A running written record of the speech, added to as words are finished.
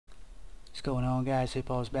What's going on, guys?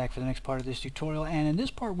 Hippo is back for the next part of this tutorial, and in this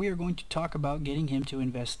part we are going to talk about getting him to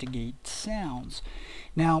investigate sounds.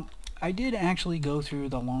 Now, I did actually go through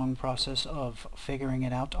the long process of figuring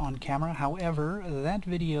it out on camera. However, that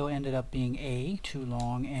video ended up being A, too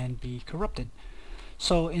long, and B, corrupted.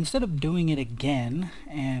 So instead of doing it again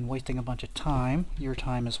and wasting a bunch of time, your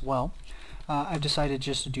time as well, I've decided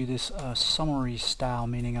just to do this summary style,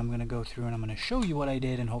 meaning I'm going to go through and I'm going to show you what I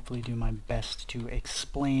did and hopefully do my best to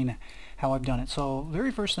explain how I've done it. So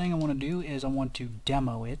very first thing I want to do is I want to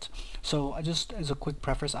demo it. So just as a quick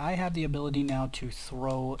preface, I have the ability now to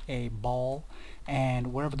throw a ball,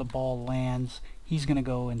 and wherever the ball lands, he's going to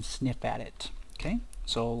go and sniff at it. Okay,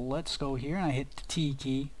 so let's go here, and I hit the T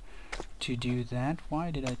key to do that.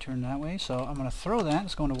 Why did I turn that way? So I'm going to throw that.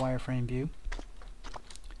 Let's go into wireframe view.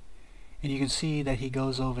 And you can see that he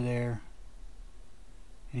goes over there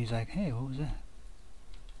and he's like, hey, what was that?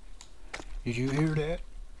 Did you hear that?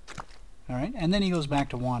 Alright, and then he goes back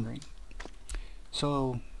to wandering.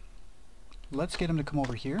 So let's get him to come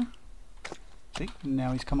over here. See,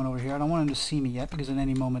 now he's coming over here. I don't want him to see me yet, because at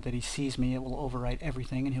any moment that he sees me, it will overwrite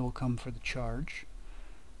everything and he will come for the charge.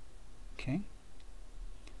 Okay.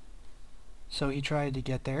 So he tried to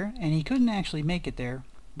get there, and he couldn't actually make it there,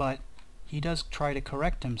 but he does try to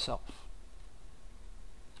correct himself.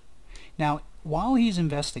 Now, while he's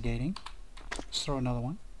investigating, let's throw another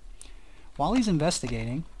one. While he's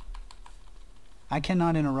investigating, I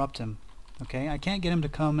cannot interrupt him. Okay, I can't get him to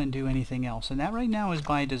come and do anything else, and that right now is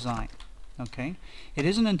by design. Okay, it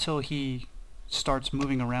isn't until he starts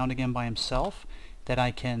moving around again by himself that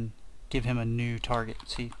I can give him a new target.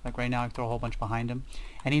 See, like right now I throw a whole bunch behind him,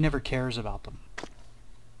 and he never cares about them.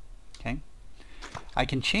 Okay, I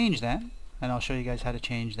can change that, and I'll show you guys how to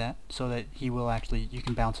change that so that he will actually, you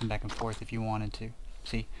can bounce him back and forth if you wanted to.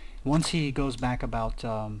 See, once he goes back about,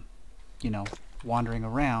 you know, wandering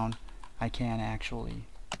around, I can actually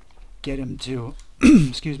get him to,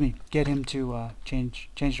 excuse me, get him to change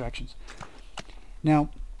directions. Now,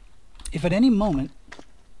 if at any moment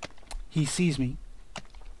he sees me,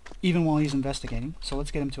 even while he's investigating, so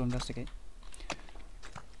let's get him to investigate.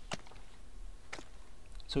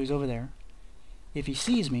 So he's over there. If he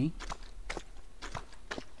sees me,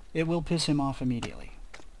 it will piss him off immediately.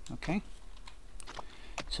 Okay?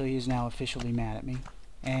 So he is now officially mad at me,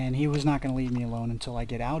 and he was not going to leave me alone until I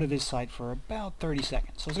get out of his sight for about 30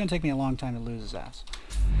 seconds. So it's going to take me a long time to lose his ass.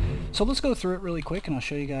 So let's go through it really quick, and I'll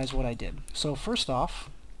show you guys what I did. So first off,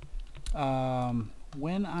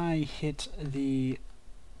 when I hit the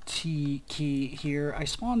T key here, I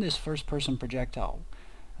spawned this first person projectile.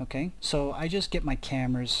 Okay, so I just get my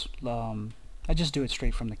cameras, I just do it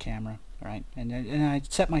straight from the camera, right? And I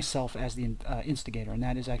set myself as the instigator, and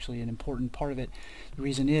that is actually an important part of it. The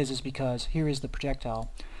reason is because here is the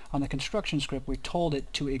projectile. On the construction script, we're told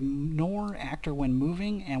it to ignore actor when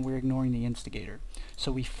moving, and we're ignoring the instigator.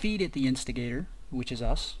 So we feed it the instigator, which is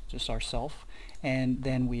us, just ourself, and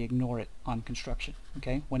then we ignore it on construction.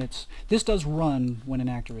 Okay, when this does run when an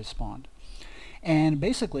actor is spawned. And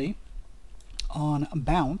basically, on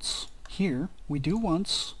bounce here, we do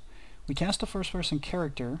once. We cast a first-person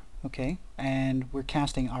character, okay, and we're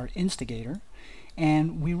casting our instigator,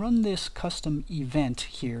 and we run this custom event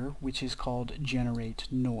here, which is called generate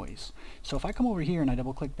noise. So if I come over here and I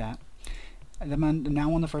double-click that, I'm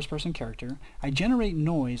now on the first-person character, I generate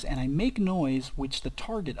noise, and I make noise which the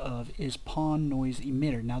target of is pawn noise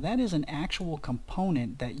emitter. Now that is an actual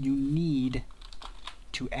component that you need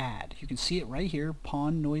to add. You can see it right here,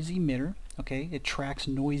 pawn noise emitter. Okay, it tracks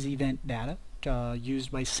noise event data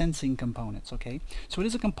used by sensing components. Okay, so it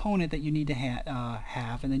is a component that you need to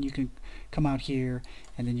have, and then you can come out here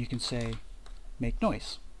and then you can say make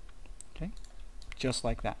noise. Okay, just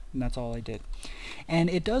like that, and that's all I did. And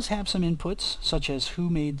it does have some inputs such as who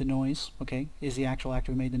made the noise. Okay, is the actual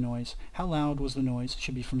actor who made the noise, how loud was the noise,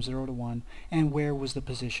 should be from 0 to 1, and where was the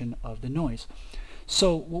position of the noise.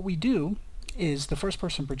 So what we do is the first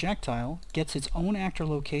person projectile gets its own actor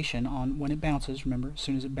location on when it bounces. Remember, as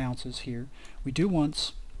soon as it bounces here, we do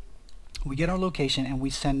once, we get our location, and we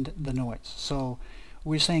send the noise. So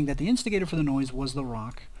we're saying that the instigator for the noise was the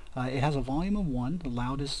rock. It has a volume of 1, the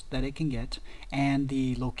loudest that it can get, and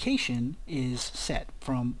the location is set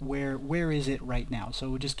from where is it right now. So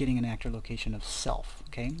we're just getting an actor location of self.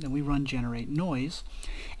 Okay, then we run generate noise,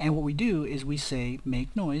 and what we do is we say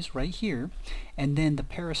make noise right here, and then the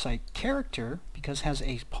parasite character, because it has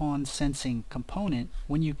a pawn sensing component,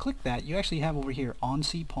 when you click that, you actually have over here on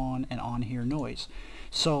see pawn and on hear noise.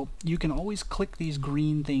 So you can always click these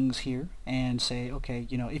green things here and say, okay,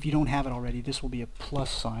 you know, if you don't have it already, this will be a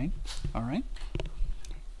plus sign. All right,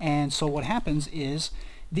 and so what happens is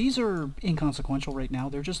These are inconsequential right now.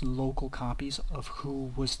 They're just local copies of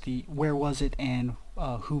where was it and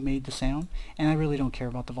who made the sound, and I really don't care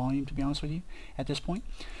about the volume, to be honest with you, at this point.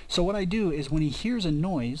 So what I do is when he hears a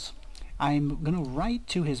noise, I'm going to write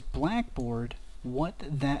to his blackboard what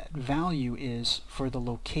that value is for the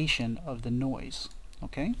location of the noise.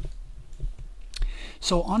 Okay?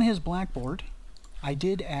 So on his blackboard, I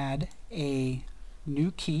did add a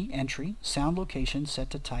new key entry, sound location set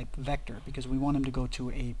to type vector, because we want him to go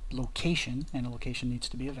to a location, and a location needs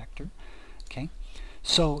to be a vector. Okay?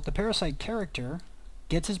 So the parasite character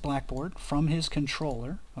gets his blackboard from his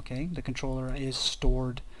controller. Okay? The controller is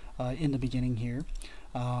stored in the beginning here,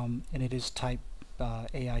 and it is type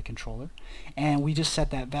AI controller, and we just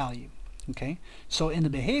set that value. Okay? So in the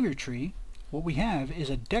behavior tree, what we have is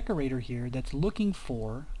a decorator here that's looking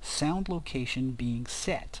for sound location being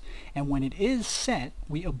set, and when it is set,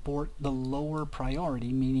 we abort the lower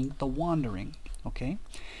priority, meaning the wandering. Okay?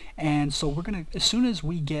 And so we're gonna, as soon as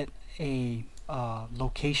we get a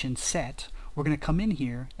location set, we're going to come in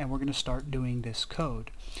here and we're going to start doing this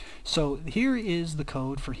code. So here is the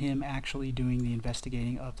code for him actually doing the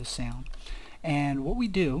investigating of the sound. And what we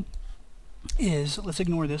do is, let's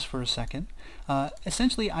ignore this for a second.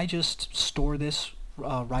 Essentially, I just store this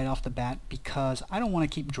right off the bat because I don't want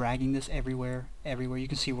to keep dragging this everywhere. You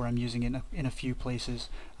can see where I'm using it in a few places.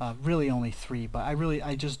 Really only 3, but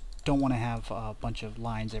I just don't want to have a bunch of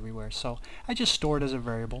lines everywhere. So I just store it as a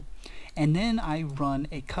variable. And then I run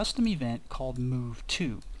a custom event called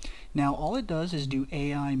move_to. Now all it does is do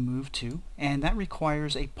AI move_to, and that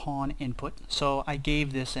requires a pawn input. So I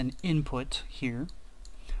gave this an input here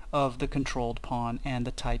of the controlled pawn, and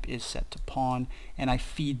the type is set to pawn, and I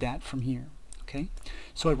feed that from here. Okay,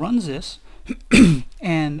 so it runs this,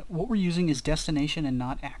 and what we're using is destination and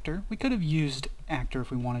not actor. We could have used actor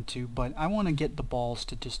if we wanted to, but I want to get the balls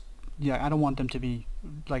to just, I don't want them to be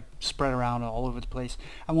like spread around all over the place.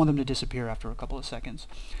 I want them to disappear after a couple of seconds.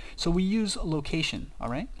 So we use a location.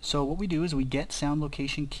 Alright, so what we do is we get sound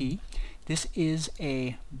location key. This is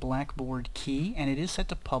a Blackboard key, and it is set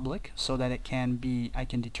to public so that it can be, I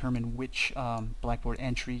can determine which Blackboard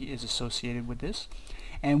entry is associated with this,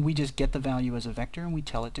 and we just get the value as a vector and we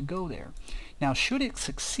tell it to go there. Now should it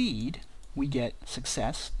succeed, we get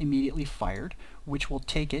success, immediately fired, which will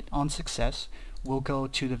take it on success. We'll go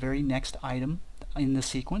to the very next item in the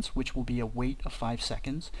sequence, which will be a wait of 5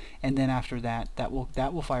 seconds, and then after that, that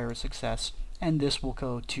will fire a success, and this will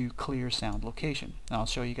go to clear sound location. Now I'll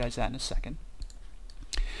show you guys that in a second.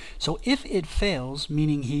 So if it fails,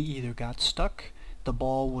 meaning he either got stuck, the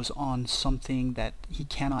ball was on something that he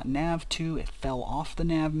cannot nav to, it fell off the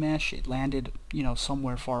nav mesh, it landed,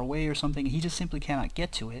 somewhere far away or something, he just simply cannot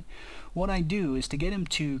get to it, what I do is, to get him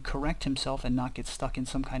to correct himself and not get stuck in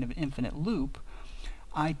some kind of infinite loop,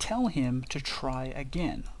 I tell him to try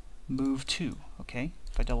again. Move_to. Okay?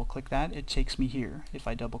 If I double click that, it takes me here. If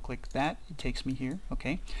I double click that, it takes me here.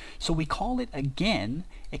 Okay? So we call it again,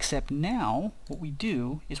 except now what we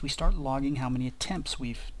do is we start logging how many attempts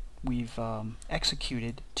we've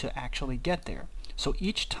executed to actually get there. So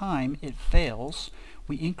each time it fails,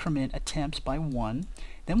 we increment attempts by 1.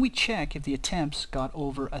 Then we check if the attempts got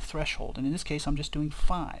over a threshold, and in this case I'm just doing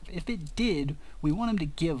 5. If it did, we want him to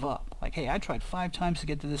give up. Like, hey, I tried 5 times to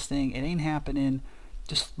get to this thing, it ain't happening,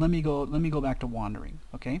 just let me go back to wandering.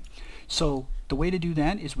 Okay, so the way to do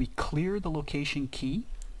that is we clear the location key.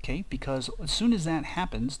 Okay, because as soon as that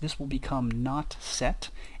happens, this will become not set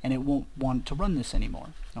and it won't want to run this anymore.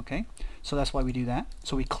 Okay, so that's why we do that.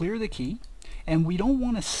 So we clear the key, and we don't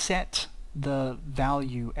want to set the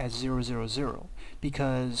value as 000,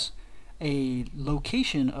 because a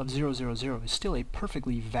location of 000 is still a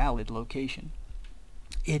perfectly valid location.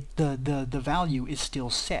 The value is still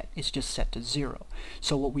set, it's just set to 0.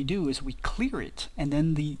 So what we do is we clear it, and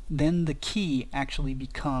then the key actually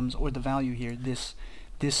becomes, or the value here, this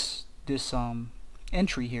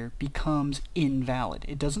entry here becomes invalid.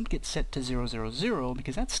 It doesn't get set to 000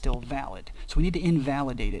 because that's still valid. So we need to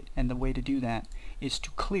invalidate it, and the way to do that is to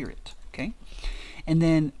clear it. Okay, and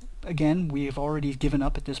then again, we have already given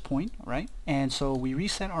up at this point, right? And so we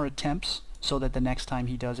reset our attempts so that the next time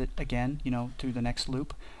he does it again, through the next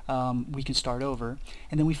loop, we can start over,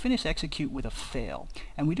 and then we finish execute with a fail.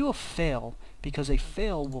 And we do a fail because a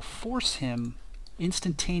fail will force him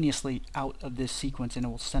instantaneously out of this sequence, and it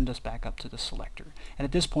will send us back up to the selector. And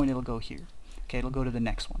at this point it'll go here. Okay, it'll go to the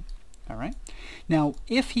next one. Alright, now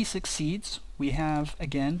if he succeeds, we have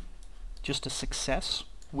again just a success,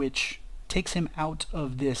 which takes him out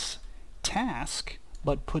of this task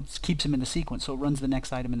but keeps him in the sequence, so it runs the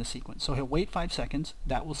next item in the sequence. So he'll wait 5 seconds,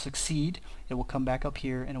 that will succeed, it will come back up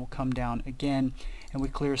here, and it will come down again, and we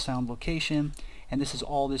clear sound location, and this is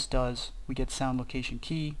all this does. We get sound location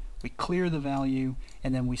key, we clear the value,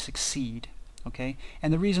 and then we succeed. Okay,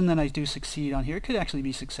 and the reason that I do succeed on here, it could actually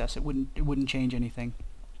be success. It wouldn't change anything,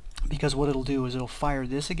 because what it'll do is it'll fire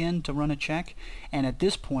this again to run a check, and at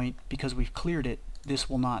this point, because we've cleared it, this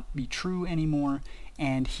will not be true anymore,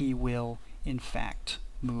 and he will in fact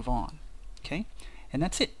move on. Okay, and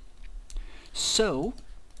that's it. So,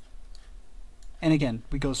 and again,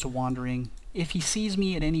 we goes to wandering. If he sees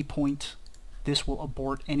me at any point, this will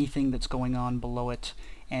abort anything that's going on below it,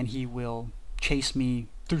 and he will chase me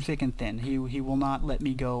through thick and thin. He will not let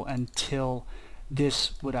me go until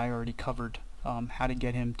this, what I already covered, how to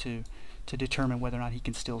get him to determine whether or not he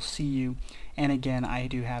can still see you. And again, I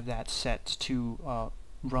do have that set to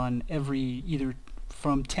run every either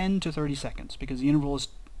from 10 to 30 seconds, because the interval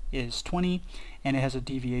is 20 and it has a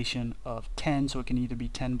deviation of 10, so it can either be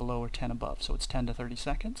 10 below or 10 above, so it's 10 to 30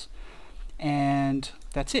 seconds. And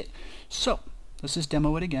that's it. So let's just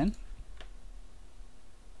demo it again.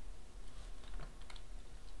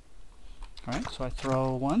 Alright, so I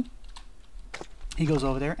throw one, he goes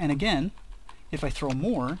over there, and again, if I throw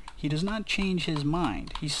more, he does not change his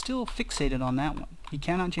mind. He's still fixated on that one. He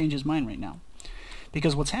cannot change his mind right now,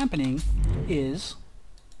 because what's happening is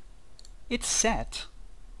it's set,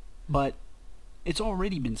 but it's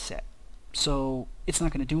already been set, so it's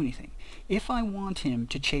not going to do anything. If I want him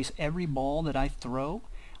to chase every ball that I throw,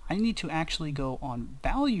 I need to actually go on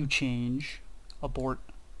value change, abort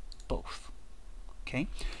both. Okay,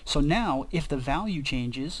 so now if the value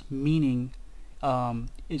changes, meaning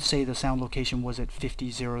say the sound location was at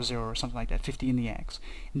 50, 0, 0 or something like that, 50 in the X,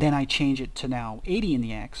 then I change it to now 80 in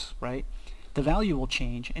the X, right? The value will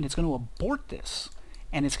change, and it's going to abort this,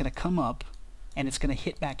 and it's going to come up, and it's going to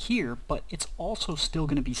hit back here, but it's also still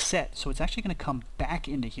going to be set, so it's actually going to come back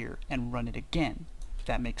into here and run it again, if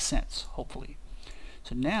that makes sense, hopefully.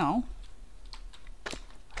 So now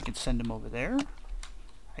I can send him over there,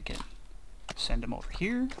 I can send him over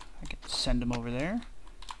here, I can send him over there,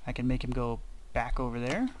 I can make him go back over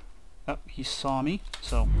there. Oh, he saw me,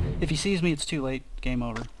 so if he sees me, it's too late, game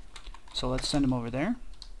over. So let's send him over there.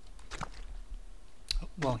 Oh,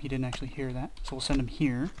 well, he didn't actually hear that, so we'll send him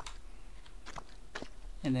here,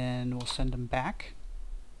 and then we'll send him back.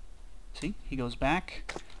 See, he goes back,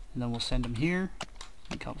 and then we'll send him here,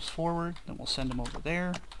 he comes forward, then we'll send him over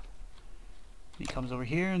there, he comes over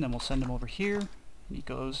here, and then we'll send him over here. He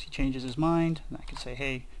goes, he changes his mind, and I can say,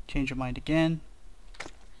 hey, change your mind again.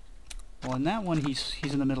 Well, in that one, he's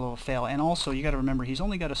in the middle of a fail, and also you got to remember he's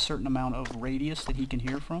only got a certain amount of radius that he can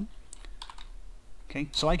hear from. Okay,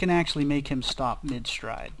 so I can actually make him stop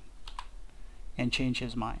mid-stride and change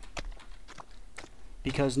his mind,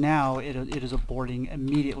 because now it is aborting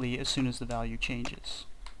immediately as soon as the value changes.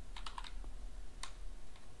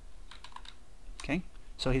 Okay,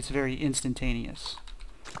 so it's very instantaneous,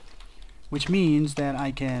 which means that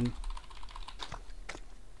I can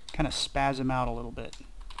kind of spaz him out a little bit.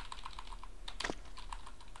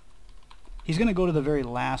 He's going to go to the very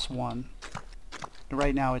last one.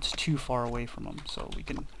 Right now it's too far away from him, so we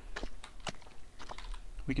can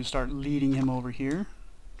start leading him over here,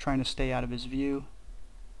 trying to stay out of his view.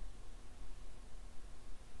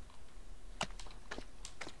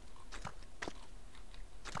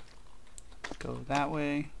 Go that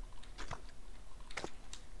way.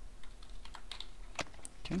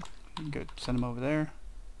 Okay, good. Send him over there.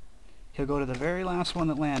 He'll go to the very last one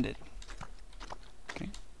that landed. Okay.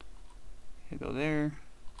 He'll go there.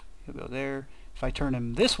 He'll go there. If I turn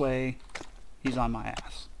him this way, he's on my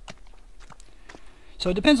ass. So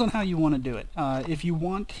it depends on how you want to do it. If you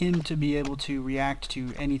want him to be able to react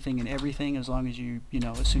to anything and everything, as long as you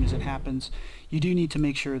know, as soon as it happens, you do need to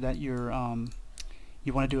make sure that you're,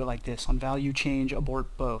 you want to do it like this, on value change,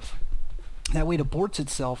 abort both. That way it aborts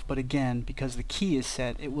itself, but again, because the key is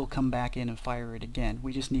set, it will come back in and fire it again.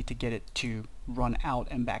 We just need to get it to run out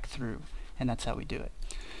and back through, and that's how we do it.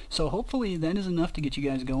 So hopefully that is enough to get you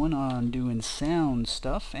guys going on doing sound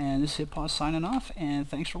stuff, and this is HitPause signing off, and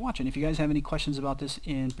thanks for watching. If you guys have any questions about this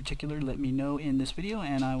in particular, let me know in this video,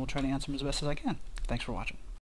 and I will try to answer them as best as I can. Thanks for watching.